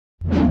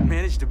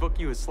managed to book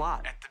you a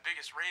slot at the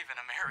biggest rave in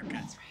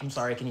America. I'm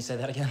sorry, can you say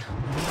that again?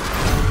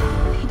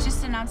 He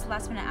just announced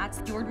last-minute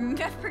ads. You're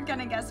never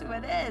gonna guess who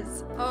it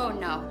is. Oh,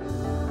 no.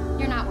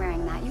 You're not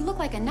wearing that. You look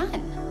like a nun.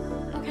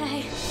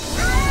 Okay.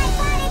 Alright,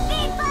 party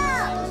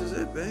people! This is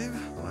it, babe.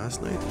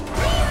 Last night.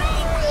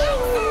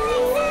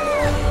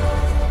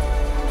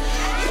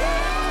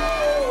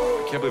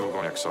 I can't believe I'm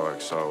going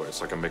XOXO.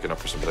 It's like I'm making up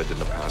for something I did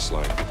in a past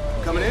life.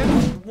 Coming in?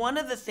 One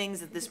of the things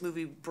that this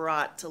movie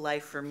brought to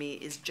life for me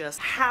is just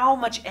how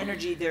much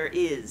energy there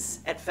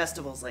is at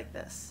festivals like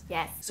this.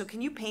 Yes. So can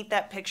you paint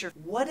that picture?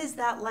 What is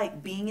that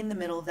like, being in the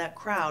middle of that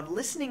crowd,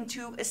 listening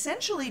to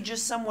essentially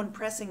just someone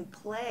pressing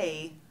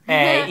play?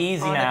 Hey,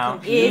 easy on a now.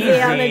 computer?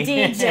 Easy on the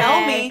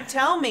DJ.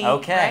 Tell me.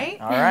 Okay,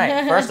 Right? all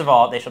right. First of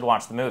all, they should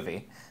watch the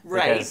movie.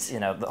 Right. Because, you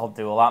know, they'll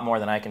do a lot more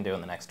than I can do in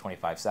the next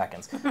 25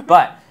 seconds.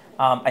 But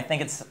I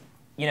think it's,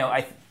 you know,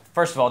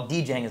 first of all,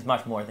 DJing is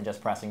much more than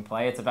just pressing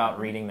play. It's about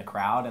reading the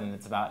crowd, and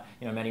it's about,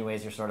 you know, in many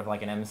ways you're sort of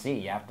like an MC.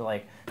 You have to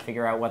like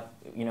figure out what,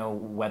 you know,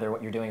 whether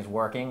what you're doing is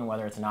working and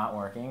whether it's not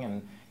working.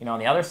 And, you know, on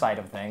the other side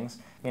of things,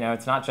 you know,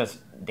 it's not just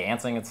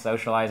dancing, it's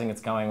socializing,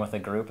 it's going with a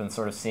group and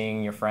sort of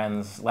seeing your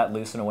friends let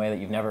loose in a way that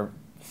you've never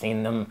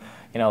seen them,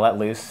 you know, let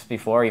loose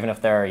before, even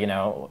if they're, you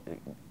know,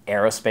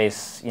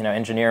 aerospace, you know,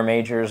 engineer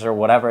majors or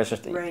whatever. It's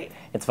just, Right.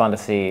 it's fun to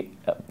see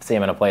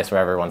them in a place where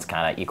everyone's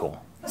kind of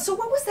equal. So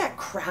what was that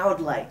crowd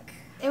like?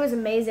 It was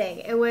amazing.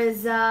 It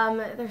was,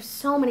 there's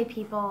so many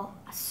people,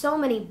 so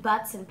many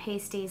butts and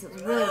pasties. It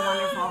was really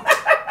wonderful.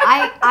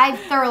 I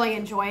thoroughly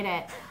enjoyed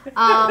it.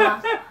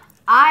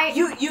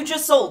 You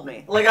just sold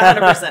me, like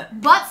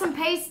 100%. Butts and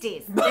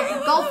pasties.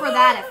 Go for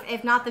that.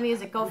 If not the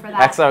music, go for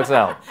that.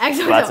 XOXO.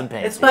 XOXO. Butts and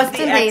pasties. It's what Butts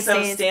the and XO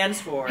pasties.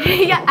 stands for.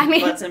 Yeah, I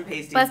mean, Butts and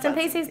pasties. Butts and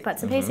pasties.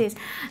 Butts and pasties.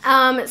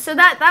 So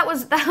that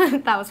was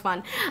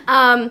fun.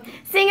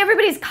 Seeing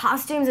everybody's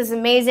costumes is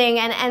amazing,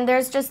 and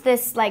there's just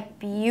this like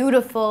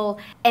beautiful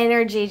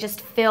energy, just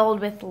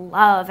filled with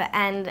love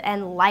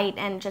and light,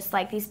 and just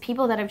like these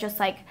people that have just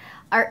like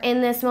are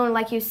in this moment,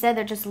 like you said,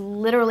 they're just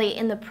literally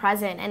in the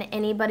present, and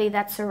anybody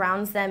that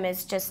surrounds them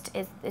is just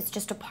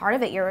a part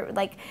of it. You're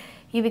like,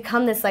 you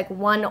become this like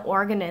one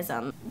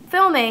organism.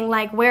 Filming,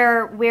 like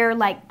we're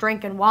like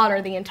drinking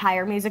water the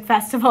entire music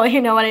festival,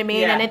 you know what I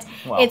mean? Yeah. And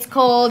it's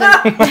cold.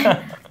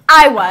 And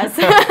I was.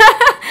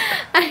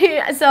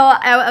 So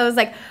I was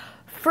like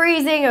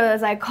freezing. It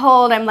was like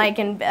cold. I'm like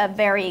in a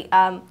very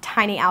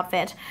tiny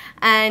outfit,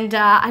 and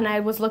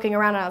I was looking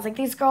around and I was like,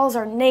 these girls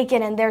are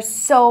naked and they're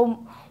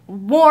so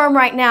warm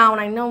right now,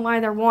 and I know why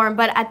they're warm,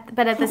 but at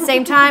the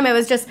same time, it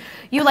was just,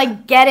 you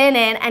like get in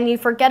it and you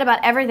forget about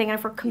everything, and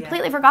I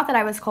completely forgot that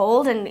I was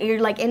cold, and you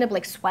like end up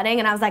like sweating,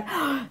 and I was like,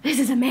 oh, this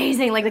is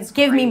amazing, like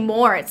give me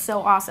more, it's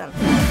so awesome.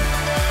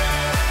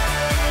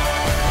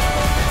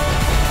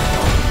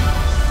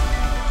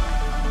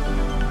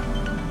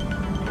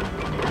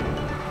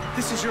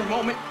 This is your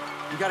moment.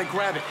 You gotta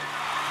grab it.